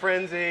into a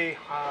frenzy.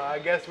 I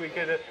guess we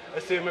could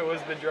assume it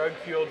was the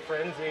drug-fueled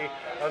frenzy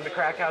of the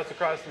crack house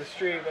across the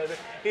street. But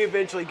he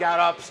eventually got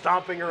up,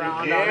 stomping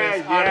around on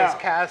his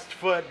cast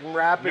foot and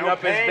wrapping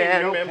up his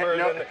band members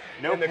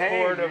in the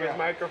cord of his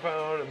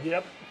microphone.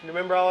 Yep. You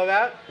remember all of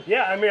that?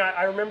 Yeah, I mean,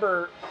 I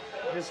remember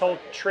his whole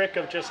trick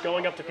of just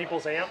going up to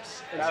people's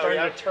amps and starting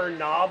to turn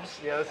knobs.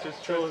 Yeah, that's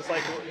just So it was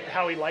like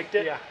how he liked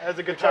it. Yeah, as a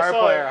Which I guitar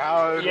saw- player, how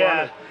I would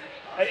want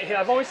to.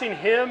 I've always seen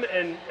him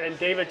and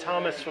David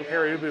Thomas from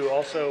Pere Ubu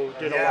also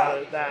did a lot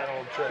of that.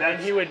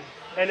 And he would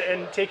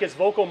and take his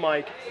vocal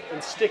mic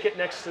and stick it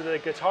next to the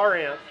guitar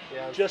amp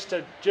just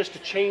to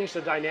change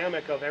the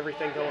dynamic of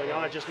everything going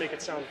on, just make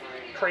it sound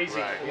crazy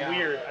and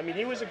weird. I mean,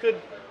 he was a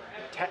good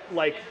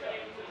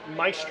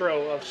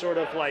maestro of sort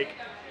of like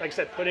I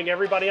said, putting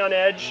everybody on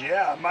edge.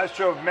 Yeah,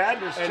 maestro of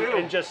madness too.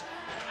 And just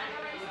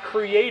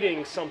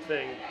creating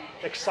something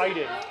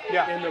exciting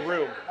in the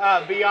room.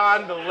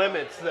 Beyond the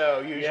limits, though,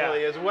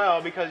 usually as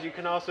well, because you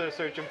can also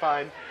search and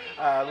find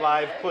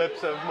live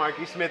clips of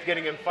Marky Smith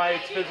getting in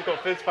fights, physical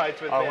fist fights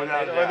with them, or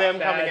them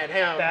coming at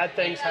him. Bad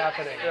things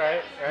happening.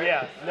 Right?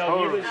 Yeah.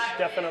 No, he was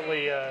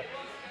definitely.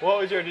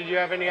 Did you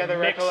have any other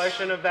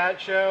recollection of that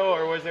show,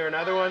 or was there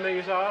another one that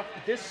you saw?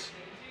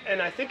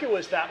 And I think it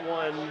was that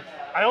one.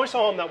 I only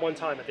saw him that one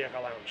time at the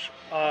Echo Lounge.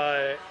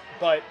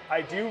 But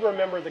I do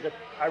remember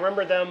I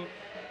remember them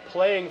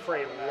playing for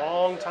a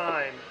long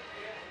time,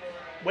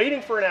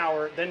 waiting for an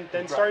hour, then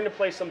starting to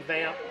play some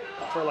vamp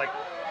for like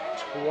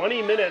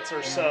 20 minutes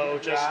or so.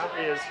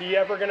 Is he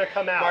ever going to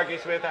come out? Marky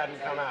Smith hadn't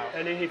come out.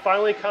 And then he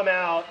finally come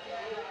out.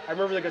 I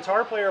remember the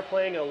guitar player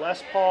playing a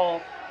Les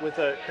Paul with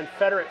a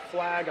Confederate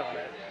flag on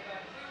it,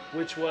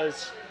 which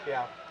was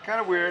kind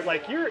of weird.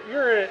 Like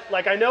you're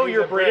like I know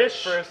you're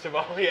British. First of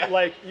all,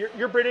 Like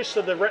you're British,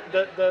 so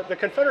the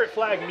Confederate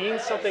flag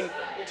means something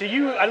to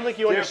you. I don't think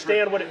you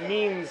understand what it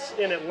means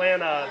in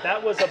Atlanta.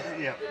 That was a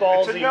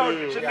ballsy move.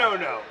 It's a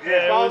no-no.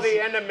 Yeah, ballsy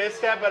and a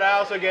misstep, but I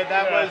also get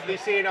that was the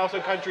scene. Also,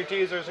 Country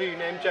Teasers, who you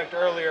name checked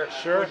earlier,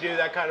 would do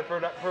that kind of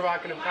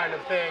provocative kind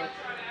of thing.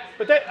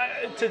 But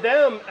to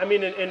them, I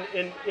mean,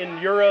 in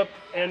Europe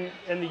and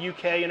in the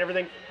UK and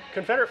everything,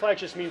 Confederate flag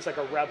just means like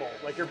a rebel,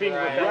 like you're being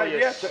rebellious.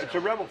 Yes, it's a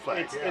rebel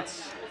flag.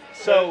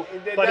 So,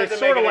 but it's doesn't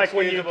sort of make it like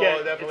when you excusable,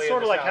 get, definitely it's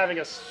sort in of the like South. having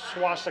a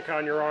swastika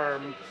on your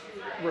arm,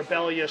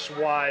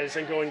 rebellious-wise,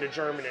 and going to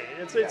Germany.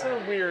 It's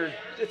a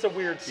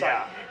weird sight.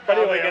 Yeah. But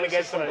Probably anyway, going to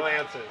get some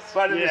glances.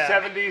 But in the Yeah.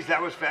 70s,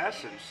 that was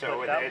fashion. So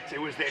But that- it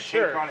was their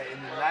sure. take on it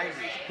in the 90s.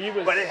 He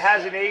was- but it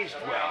hasn't aged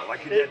well.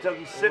 Like it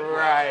doesn't sit well.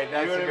 Right,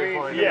 that's You know a what I good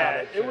mean? point. Yeah,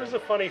 about it was a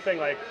funny thing.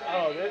 Like,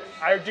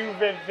 I do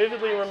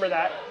vividly remember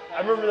that. I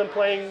remember them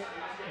playing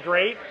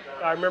great.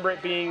 I remember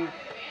it being,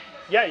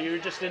 you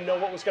just didn't know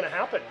what was going to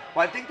happen.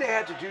 Well, I think they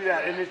had to do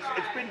that, and it's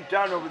been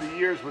done over the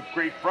years with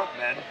great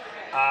frontmen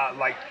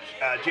like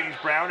James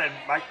Brown and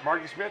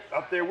Marky Smith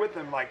up there with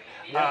them. Like,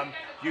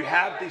 you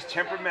have these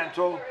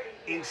temperamental,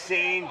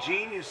 insane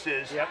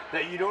geniuses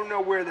that you don't know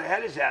where their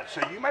head is at.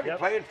 So you might be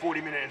playing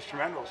 40-minute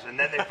instrumentals, and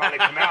then they finally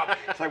come out.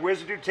 It's like,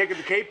 where's the dude taking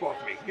the cape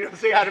off me? You know what I'm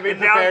saying? Got to be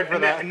prepared for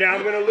that. And now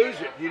I'm going to lose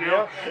it. You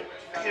know.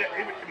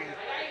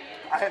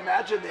 I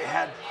imagine they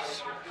had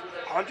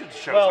hundreds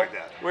of shows like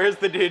that. Where's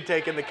the dude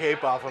taking the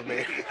cape off of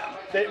me?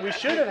 We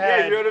should have Yeah,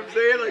 had. you know what I'm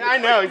saying? Like, I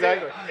know,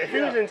 exactly. If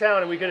he was in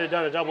town, and we could have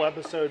done a double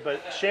episode,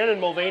 but Shannon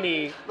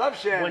Mulvaney, Love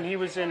Shannon. when he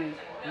was in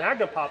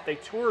Magnapop, they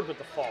toured with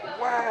the Fall.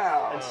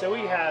 Wow. And so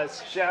he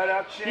has, Shout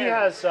out Shannon. he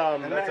has,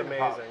 That's Magnapop.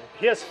 amazing.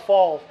 he has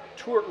Fall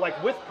tour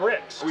like with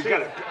Bricks We too,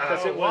 got it.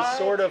 because it was what?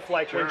 sort of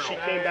like when she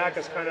Journal. came back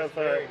as kind of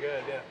Very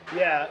good,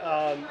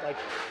 yeah.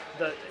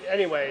 like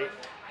anyway.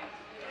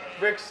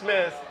 Rick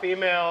Smith,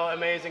 female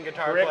amazing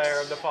guitar Bricks- player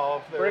of the fall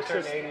of the Bricks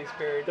return is- 80s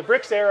period. The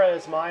Bricks era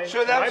is my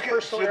So that my was good.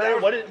 personal So that era.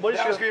 was- What is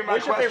that was your gonna be my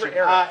what's your favorite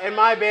question. era? In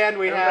my band,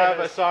 we Everybody have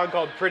a has- song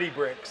called Pretty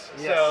Bricks.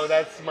 Yes. So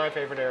that's my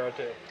favorite era,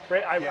 too.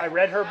 I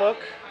read her book.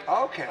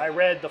 Okay. I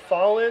read The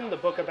Fallen, the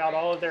book about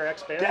all of their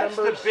ex-band That's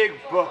members. the big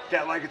book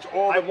that like it's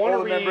all I the, wanna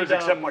all the members read,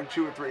 except like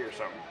 2 or 3 or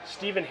something.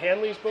 Stephen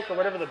Hanley's book or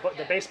whatever, the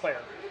bass player.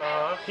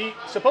 Uh-huh. He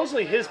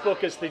supposedly his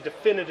book is the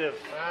definitive.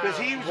 Because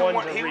he was One the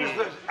one. to He was read.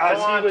 the. I he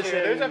want was to.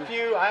 There's a in-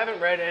 few. I haven't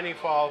read any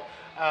fall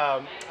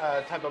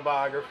type of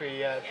biography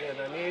yet,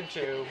 and I need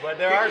to. But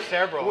there are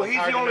several. Well, It's he's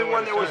hard the to only know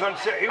one where that to was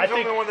start. on. He was the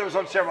think- only one that was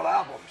on several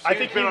albums. I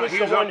think he was the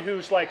one on,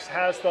 who's like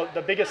has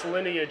the biggest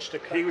lineage to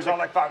cut. He was on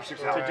like 5 or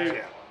 6 albums. do-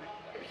 Yeah.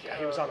 Yeah,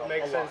 he was on a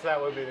Makes lot. sense.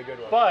 That would be the good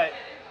one. But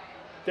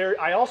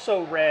I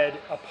also read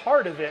a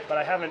part of it, but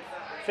I haven't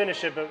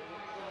finished it. But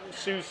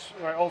Sue's,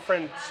 my old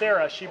friend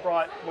Sarah, she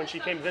brought when she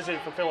came visited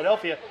from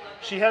Philadelphia.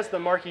 She has the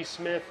Marky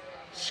Smith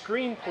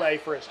screenplay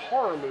for his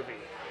horror movie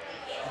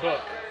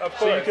book. Of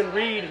So you course. can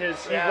read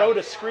his. He Yeah. wrote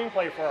a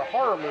screenplay for a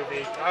horror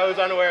movie I was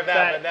unaware of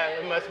that, that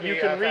but that must be you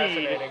can read.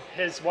 fascinating.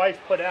 His wife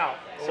put out.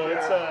 So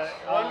it's I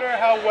wonder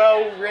how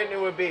well written it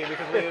would be,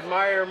 because we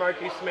admire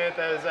Marky Smith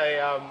as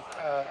a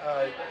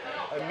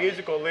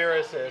musical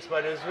lyricist,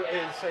 but his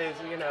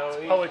you know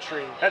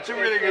poetry. That's a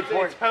really good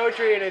point. It's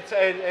poetry, and it's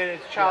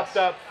chopped Yes.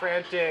 up,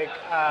 frantic,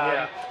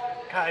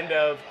 kind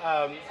of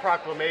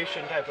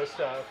proclamation type of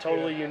stuff.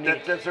 Totally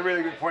unique. That's a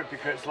really good point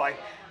because like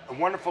a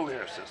wonderful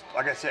lyricist,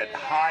 like I said,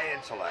 high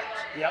intellect.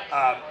 Yep.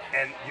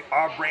 And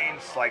our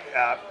brains like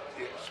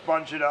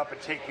sponge it up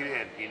and take it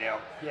in, you know.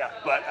 Yeah.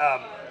 But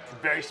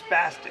very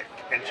spastic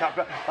and chopped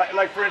up.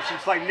 Like for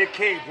instance, like Nick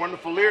Cave,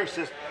 wonderful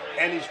lyricist,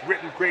 and he's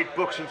written great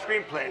books and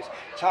screenplays.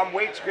 Tom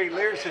Waits, great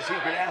lyricist. He's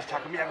been asked, how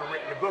come you haven't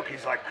written a book?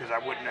 He's like, because I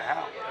wouldn't know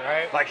how.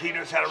 Right. Like he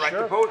knows how to write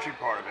Sure. the poetry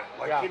part of it.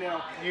 Like Yeah. you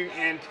know,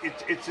 and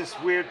it's this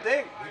weird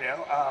thing, you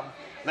know.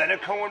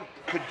 Leonard Cohen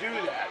could do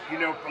that, you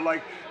know. But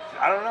like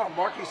I don't know,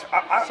 Marky's.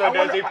 So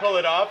does he pull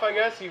it off? I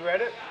guess you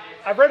read it.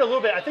 I've read a little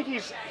bit. I think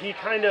he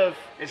kind of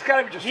It's got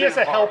to be just. he has a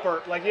straight apart.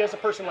 helper, like he has a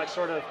person like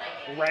sort of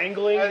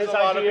wrangling As his a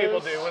lot of ideas. people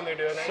do when they're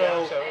doing it, So,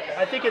 yeah, so, okay.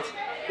 I think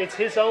it's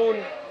his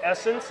own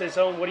essence, his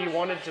own what he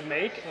wanted to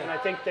make, and I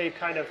think they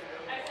kind of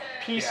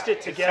pieced Yeah, it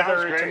it together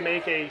sounds to great.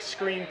 make a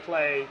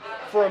screenplay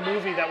for a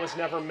movie that was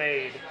never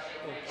made.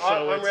 So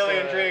I'm it's, really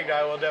intrigued.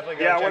 I will definitely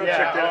go Yeah, I check want it to yeah,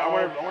 check out. that.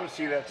 I'll- I want to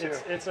see that too.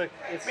 It's Man,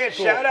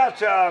 cool. shout out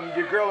to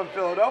your girl in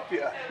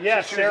Philadelphia.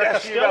 Yeah, she Sarah was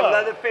asking you about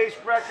Costello. Leatherface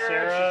records.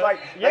 Sarah- She's like,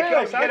 yeah, yo, you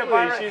get exactly. a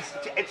viral. She's-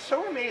 It's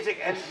so amazing.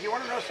 And you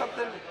want to know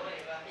something?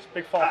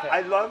 Big fall fan.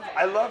 I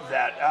love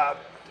that.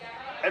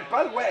 And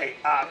by the way,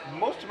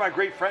 most of my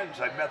great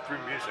friends I met through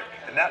music,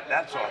 and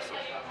that's awesome.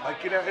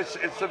 Like you know, it's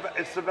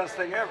the best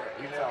thing ever.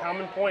 You know,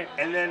 Common point.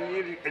 and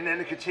then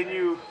to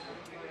continue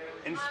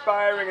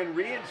inspiring and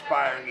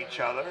re-inspiring each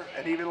other,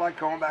 and even like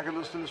going back and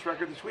listening to this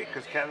record this week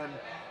because Kevin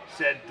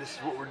said this is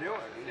what we're doing.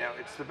 You know,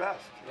 it's the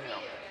best. You know.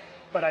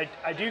 But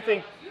I do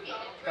think,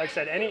 like I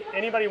said,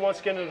 anybody who wants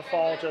to get into the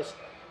fall, just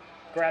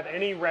grab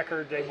any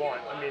record they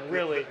want. I mean,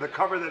 really. The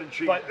cover that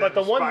intrigues, But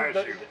the one,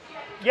 inspires you.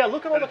 yeah,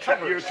 look at all the That you're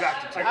covers.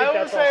 attracted to. I I think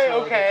would that's say also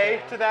a good okay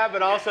thing. to that,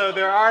 but also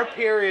there are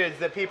periods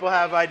that people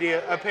have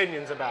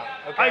opinions about.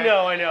 Okay? I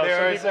know. There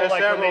Some are people like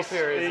when several they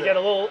periods. get a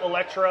little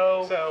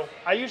electro. So-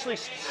 I usually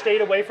stayed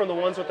away from the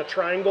ones with the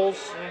triangles.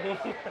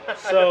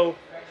 So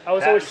I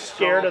was always That is so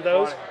scared of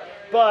those. funny.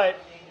 But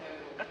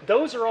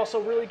those are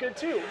also really good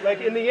too. Like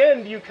in the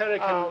end, you kind of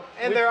can.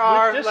 And with- there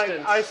are, with like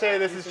distance, I say,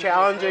 this is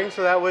challenging,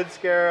 so that would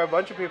scare a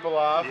bunch of people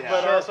off. Yeah.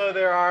 But Sure. also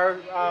there are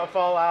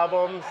fall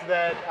albums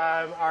that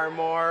are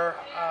more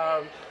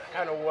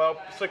kind of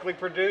well, slickly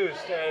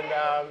produced,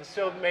 and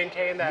still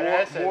maintain that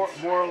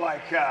essence. More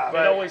like.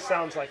 It always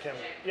sounds like him,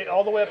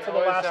 all the way up to the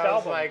last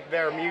album. Like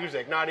their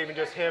music, not even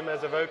just him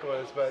as a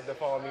vocalist, but the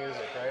fall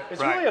music, right?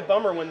 It's really a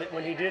bummer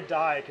when he did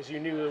die, because you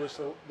knew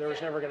there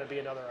was never going to be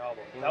another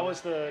album. That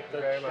was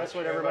that's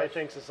what everybody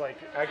thinks is like.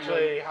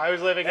 Actually, I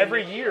was living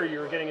every year you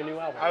were getting a new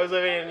album. I was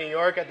living in New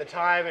York at the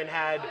time, and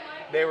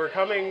they were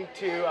coming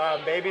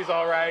to Baby's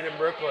All Right in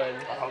Brooklyn.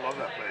 I love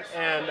that place.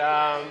 And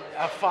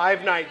a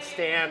 5-night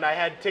stand. I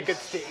had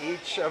tickets to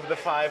each of the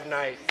 5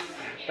 nights.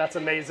 That's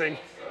amazing.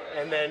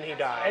 And then he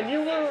died. And you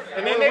were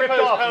ripped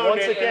off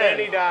once again. And then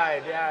he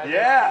died.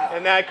 Yeah.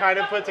 And that kind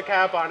of puts a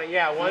cap on it.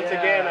 Yeah. Once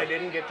again, I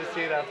didn't get to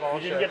see that fall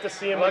show. You didn't get to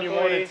see him when you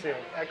wanted to.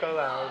 Echo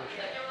Lounge.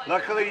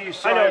 Luckily, you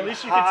saw I know, him at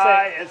least you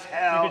high could say, as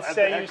hell you could at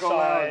say the you Echo saw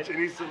Lounge it.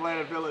 in East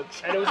Atlanta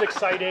Village. And it was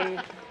exciting.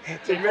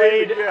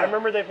 Yeah. I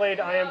remember they played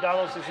I Am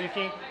Donald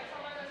Suzuki.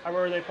 I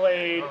remember they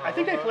played, I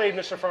think they played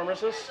Mr.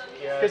 Pharmacist,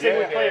 because they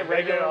would play it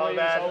regularly. All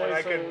that,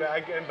 always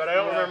but I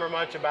don't remember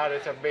much about it,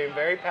 except being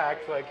very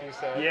packed, like you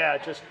said. Yeah,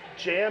 just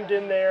jammed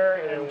in there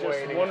and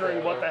just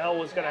wondering what the hell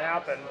was going to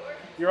happen.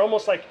 You're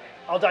almost like,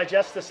 I'll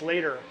digest this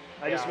later.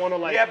 I just want to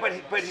like. Yeah, but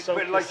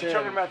like you're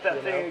talking about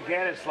that thing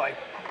again. It's like,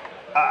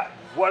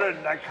 what an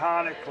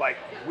iconic, like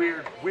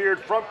weird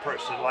front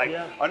person. Like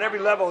on every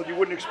level, you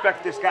wouldn't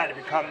expect this guy to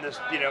become this,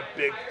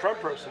 big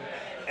front person,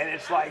 and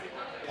it's like.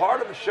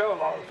 Part of the show, a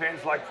lot of the fans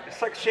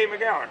it's like Shane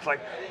McGowan. It's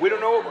like, we don't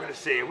know what we're going to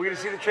see. We're going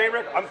to see the train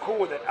wreck. I'm cool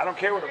with it. I don't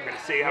care what I'm going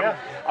to see.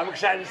 I'm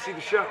excited to see the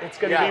show. It's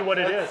going to be what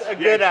it is. A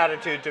good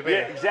attitude to me. Yeah,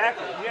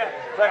 exactly. Yeah.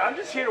 Like, I'm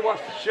just here to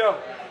watch the show.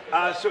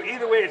 So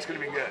either way, it's going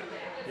to be good.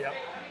 Yep.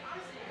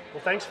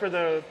 Well, thanks for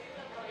bringing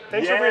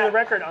the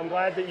record. I'm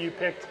glad that you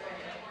picked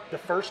the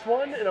first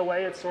one. In a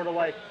way, it's sort of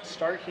like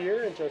start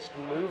here and just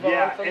move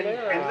on from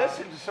there. And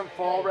listen to some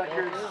fall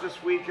records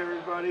this week,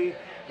 everybody.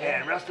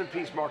 And rest in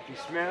peace, Marky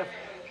Smith.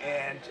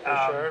 And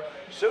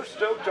so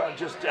stoked on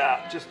just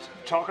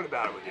talking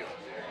about it with you.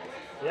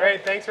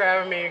 Great, thanks for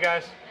having me, you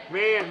guys.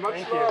 Man, much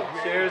love.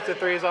 Man. Cheers to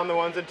 3s on the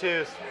 1s and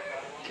 2s.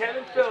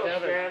 Kevin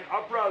Phillips, man,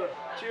 our brother.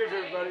 Cheers,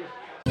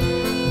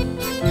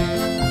 everybody.